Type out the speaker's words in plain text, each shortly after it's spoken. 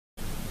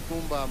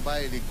Kumba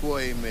ambayo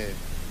ilikuwa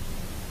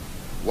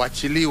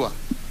imewachiliwa,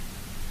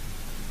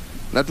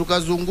 na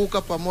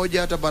tukazunguka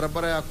pamoja, hata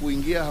barabara ya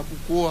kuingia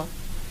hakukuwa,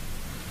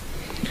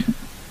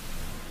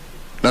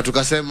 na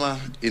tukasema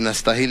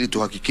inastahili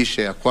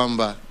tuhakikishe ya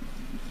kwamba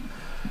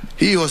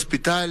hii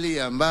hospitali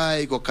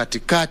ambayo iko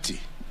katikati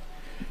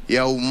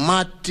ya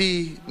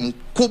umati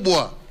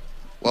mkubwa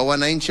wa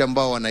wananchi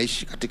ambao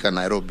wanaishi katika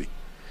Nairobi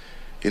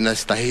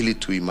inastahili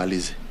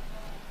tuimalize.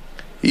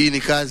 Hii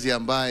ni kazi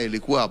ambayo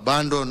ilikuwa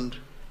abandoned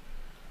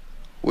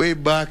way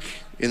back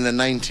in the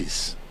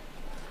 90s.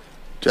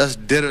 Just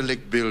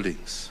derelict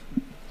buildings.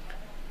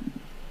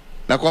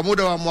 Na kwa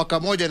muda wa mwaka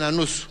moja na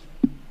nusu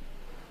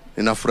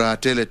nina furaha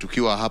tele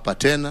tukiwa hapa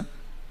tena,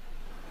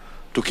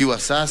 tukiwa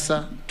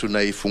sasa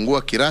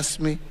tunaifungua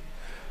kirasmi,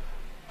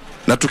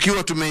 na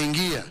tukiwa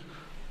tumeingia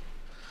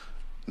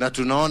na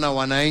tunaona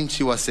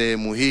wananchi wa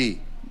sehemu hii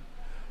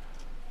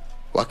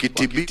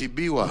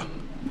wakitibiwa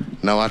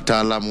na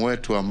wataalamu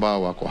wetu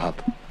ambao wako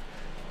hapa.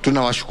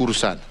 Tunawashukuru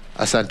sana.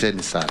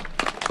 Asanteni sana.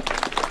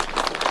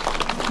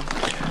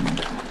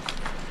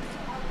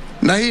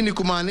 Na hii ni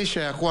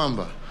kumaanisha ya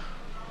kwamba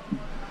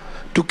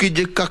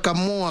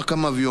tukijikakamua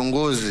kama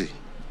viongozi,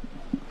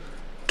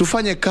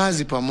 tufanye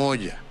kazi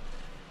pamoja,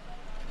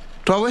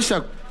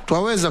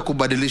 twaweza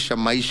kubadilisha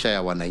maisha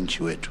ya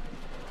wananchi wetu.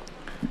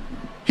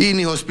 Hii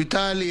ni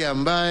hospitali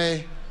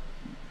ambaye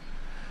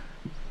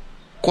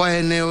kwa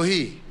eneo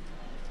hii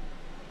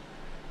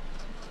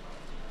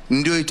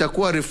ndio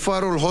itakuwa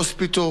referral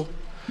hospital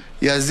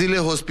ya zile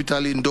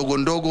hospitali ndogo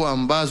ndogo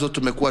ambazo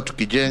tumekuwa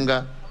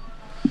tukijenga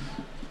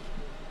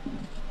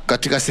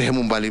katika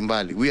sehemu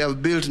mbalimbali. We have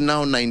built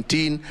now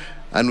 19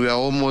 and we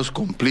are almost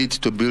complete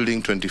to building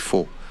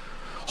 24.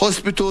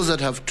 Hospitals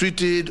that have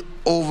treated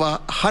over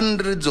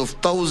hundreds of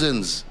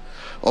thousands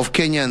of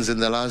Kenyans in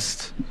the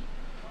last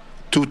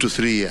 2 to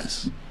 3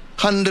 years.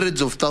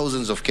 Hundreds of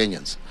thousands of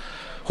Kenyans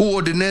who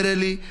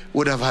ordinarily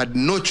would have had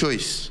no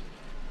choice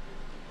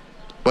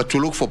but to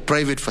look for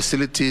private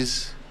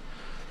facilities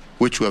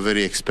which were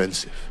very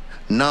expensive.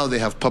 Now they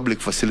have public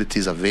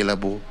facilities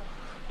available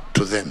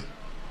to them.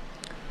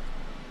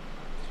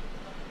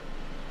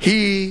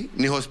 Hii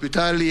ni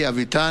hospitali ya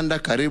vitanda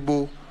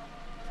karibu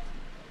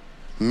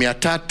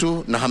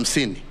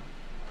 350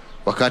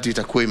 wakati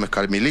itakuwa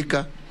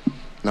imekamilika,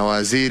 na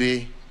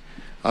waziri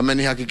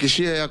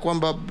amenihakikishia ya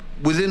kwamba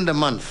within the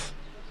month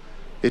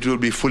it will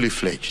be fully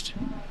fledged.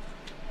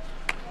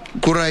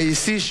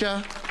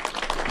 Kurahisisha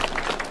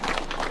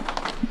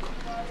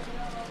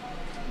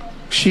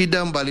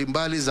shida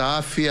mbalimbali za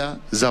afya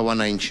za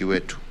wananchi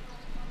wetu,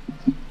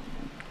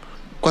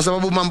 kwa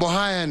sababu mambo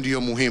haya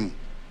ndiyo muhimu.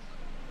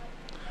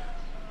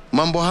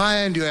 Mambo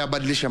haya ndiyo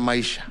yabadilisha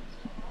maisha.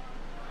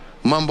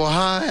 Mambo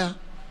haya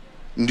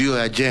ndiyo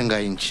yajenga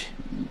nchi.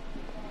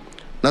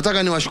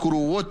 Nataka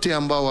niwashukuru wote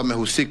ambao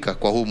wamehusika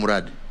kwa huu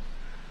mradi.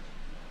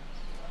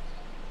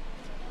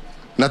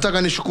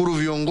 Nataka nishukuru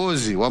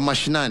viongozi wa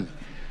mashinani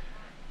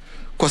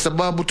kwa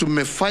sababu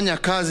tumefanya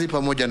kazi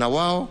pamoja na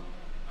wao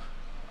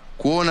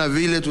kuona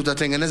vile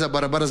tutatengeneza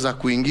barabara za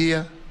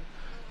kuingia,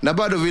 na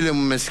bado vile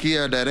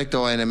mmesikia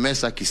director wa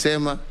NMS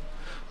akisema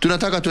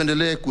tunataka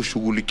tuendelee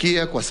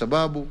kushughulikia, kwa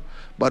sababu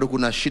bado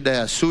kuna shida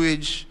ya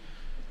sewage,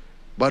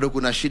 bado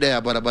kuna shida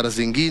ya barabara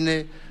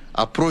zingine,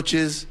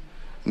 approaches.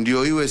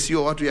 Ndio iwe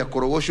sio watu ya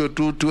Korogosho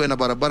tu, tuwe na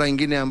barabara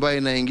nyingine ambayo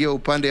inaingia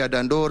upande ya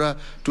Dandora,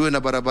 tuwe na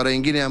barabara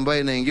nyingine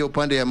ambayo inaingia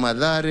upande ya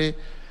Mathare,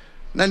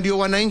 na ndio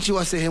wananchi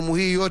wa sehemu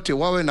hii yote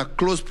wawe na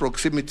close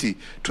proximity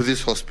to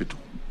this hospital.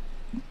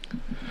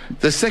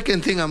 The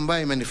second thing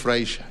ambayo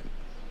imenifurahisha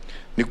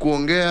ni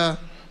kuongea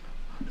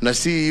na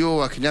CEO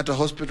wa Kenyatta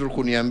Hospital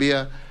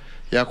kuniambia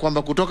ya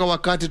kwamba kutoka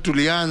wakati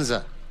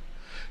tulianza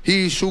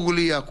hii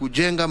shughuli ya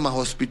kujenga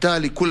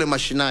mahospitali kule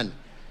mashinani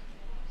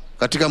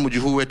katika mji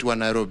huu wetu wa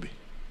Nairobi,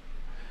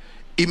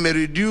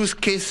 imereduce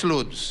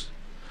caseloads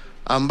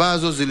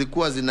ambazo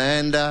zilikuwa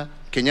zinaenda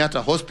Kenyatta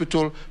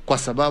Hospital kwa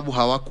sababu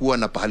hawakuwa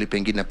na pahali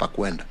pengine pa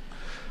kwenda.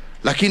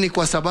 Lakini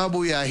kwa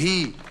sababu ya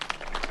hii,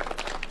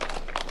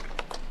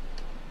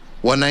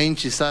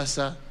 wananchi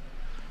sasa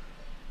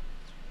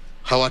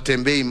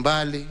hawatembei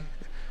mbali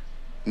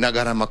na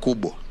gharama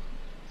kubwa.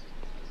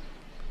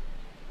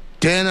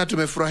 Tena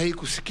tumefurahi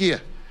kusikia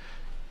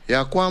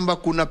ya kwamba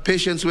kuna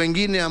patients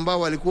wengine ambao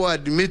walikuwa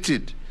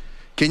admitted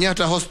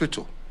Kenyatta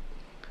Hospital,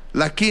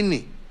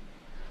 lakini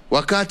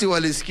wakati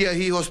walisikia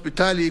hii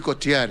hospitali iko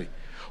tayari,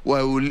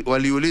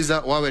 waliuliza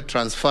wawe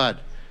transferred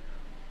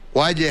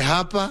waje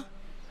hapa,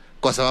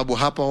 kwa sababu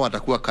hapa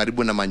watakuwa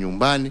karibu na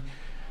manyumbani,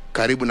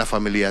 karibu na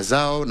familia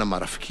zao na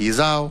marafiki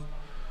zao,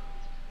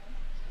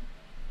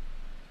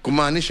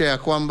 kumaanisha ya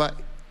kwamba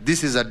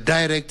this is a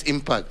direct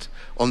impact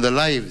on the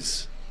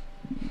lives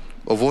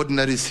of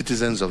ordinary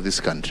citizens of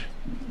this country.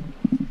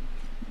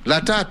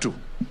 La tatu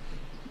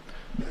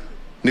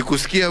ni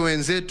kusikia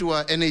wenzetu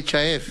wa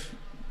NHIF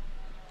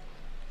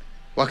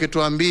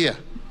wakituambia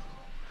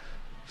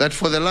that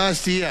for the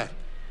last year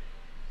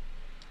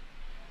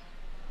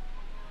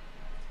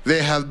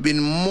there have been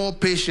more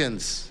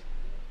patients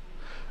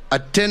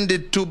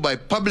attended to by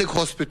public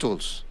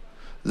hospitals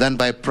than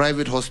by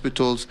private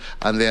hospitals,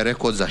 and their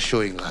records are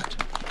showing that.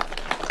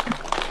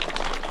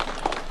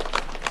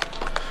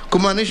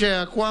 Kumaanisha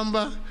ya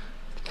kwamba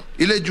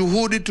ile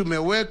juhudi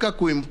tumeweka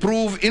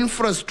kuimprove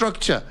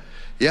infrastructure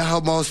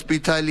ya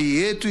mahospitali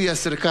yetu ya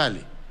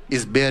serikali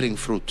is bearing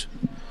fruit.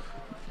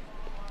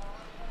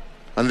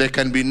 And there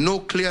can be no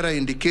clearer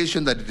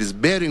indication that it is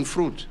bearing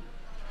fruit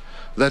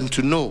than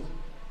to know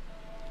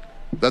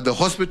that the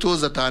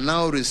hospitals that are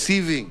now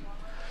receiving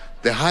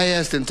the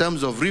highest in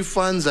terms of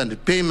refunds and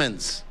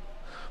payments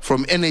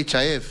from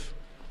NHIF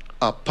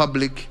are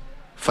public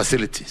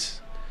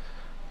facilities.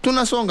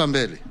 Tunasonga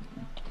mbele.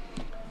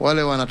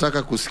 Wale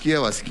wanataka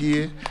kusikia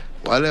wasikie,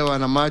 wale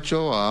wana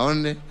macho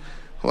waone,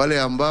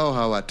 wale ambao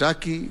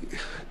hawataki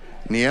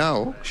ni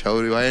yao,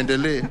 shauri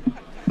waendelee.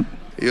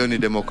 Hiyo ni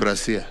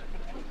demokrasia.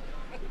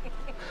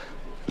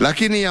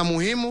 Lakini ya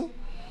muhimu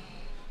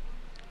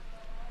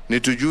ni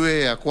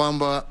tujue ya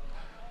kwamba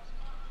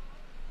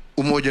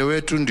umoja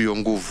wetu ndio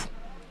nguvu.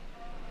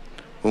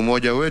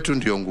 Umoja wetu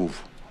ndio nguvu.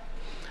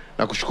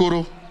 Na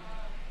kushukuru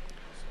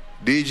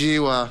DG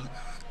wa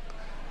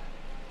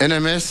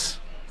NMS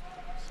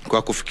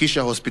kwa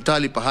kufikisha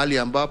hospitali pahali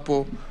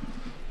ambapo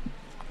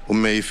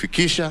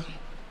umeifikisha.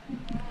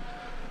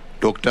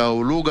 Dr.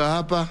 Uluga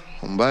hapa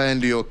ambaye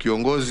ndio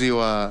kiongozi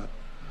wa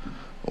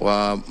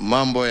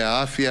mambo ya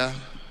afya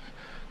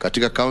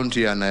katika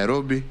kaunti ya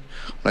Nairobi.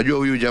 Unajua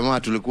huyu jamaa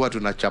tulikuwa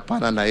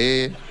tunachapana na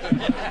yeye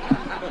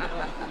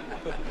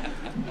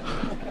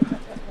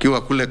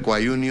kiwa kule kwa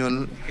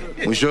union.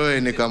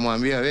 Mwishowe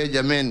nikamwambia, "Wewe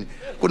jameni,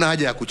 kuna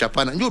haja ya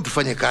kuchapana. Njoo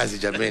tufanye kazi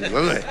jameni."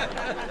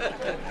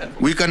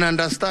 We can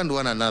understand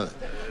one another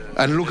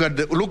and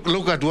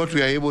look at what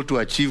we are able to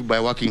achieve by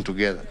working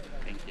together.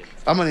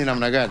 Ama ni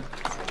namna gani?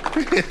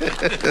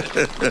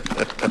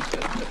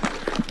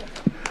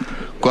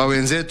 Kwa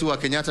wenzetu wa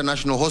Kenyatta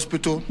National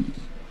Hospital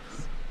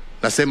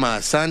nasema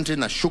asante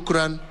na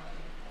shukran,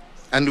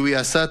 and we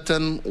are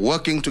certain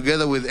working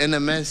together with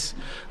NMS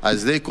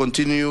as they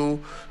continue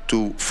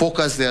to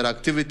focus their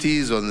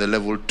activities on the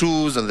level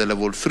 2s and the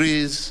level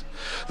 3s,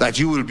 that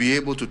you will be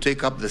able to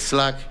take up the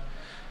slack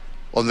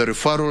on the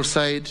referral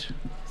side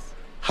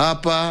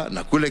hapa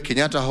na kule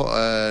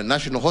Kenyatta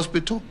National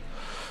Hospital,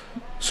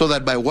 so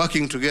that by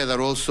working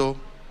together also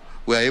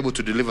we are able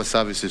to deliver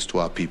services to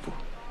our people.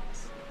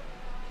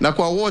 Na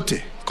kwa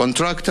wote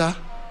contractor,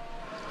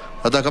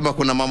 hata kama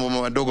kuna mambo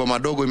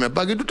madogo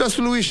imebaki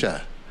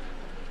tutasuluhisha.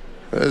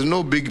 There's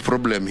no big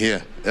problem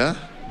here, yeah?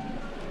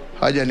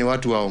 Haja ni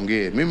watu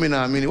waongee. Mimi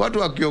naamini watu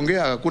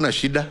wakiongea hakuna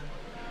shida,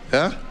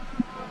 yeah?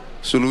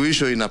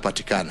 Suluhisho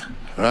inapatikana,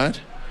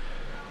 right?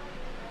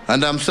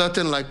 And I'm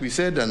certain, like we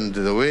said, and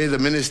the way the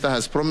minister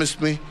has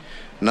promised me,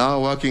 now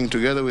working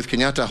together with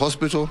Kenyatta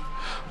Hospital,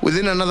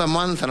 within another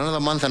month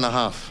and a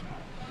half,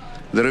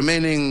 the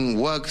remaining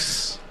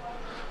works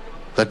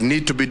that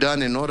need to be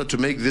done in order to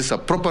make this a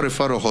proper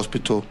referral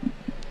hospital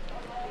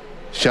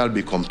shall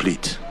be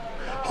complete.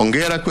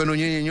 Hongera kwenu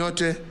nyinyi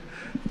nyote.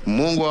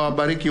 Mungu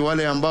awabariki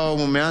wale ambao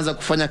mmeanza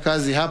kufanya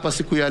kazi hapa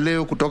siku ya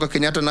leo kutoka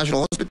Kenyatta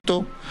National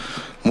Hospital.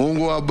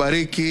 Mungu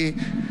awabariki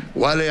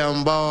wale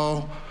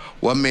ambao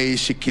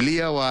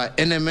wameishikilia wa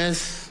NMS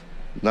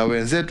na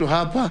wenzetu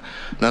hapa,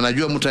 na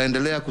najua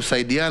mtaendelea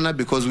kusaidiana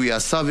because we are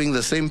serving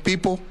the same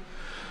people,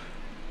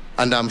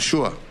 and I'm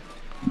sure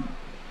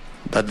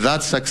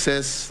that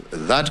success,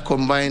 that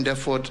combined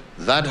effort,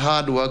 that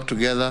hard work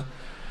together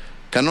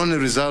can only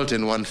result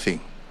in one thing: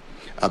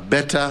 a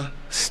better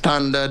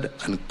standard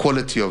and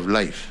quality of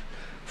life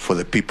for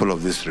the people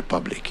of this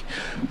republic.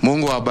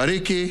 Mungu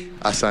awabariki,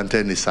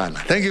 asanteni sana.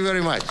 Thank you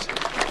very much.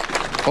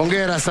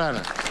 Hongera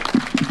sana.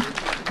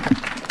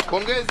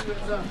 Pongezi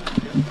wenzangu.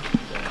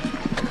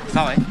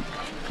 Sawa.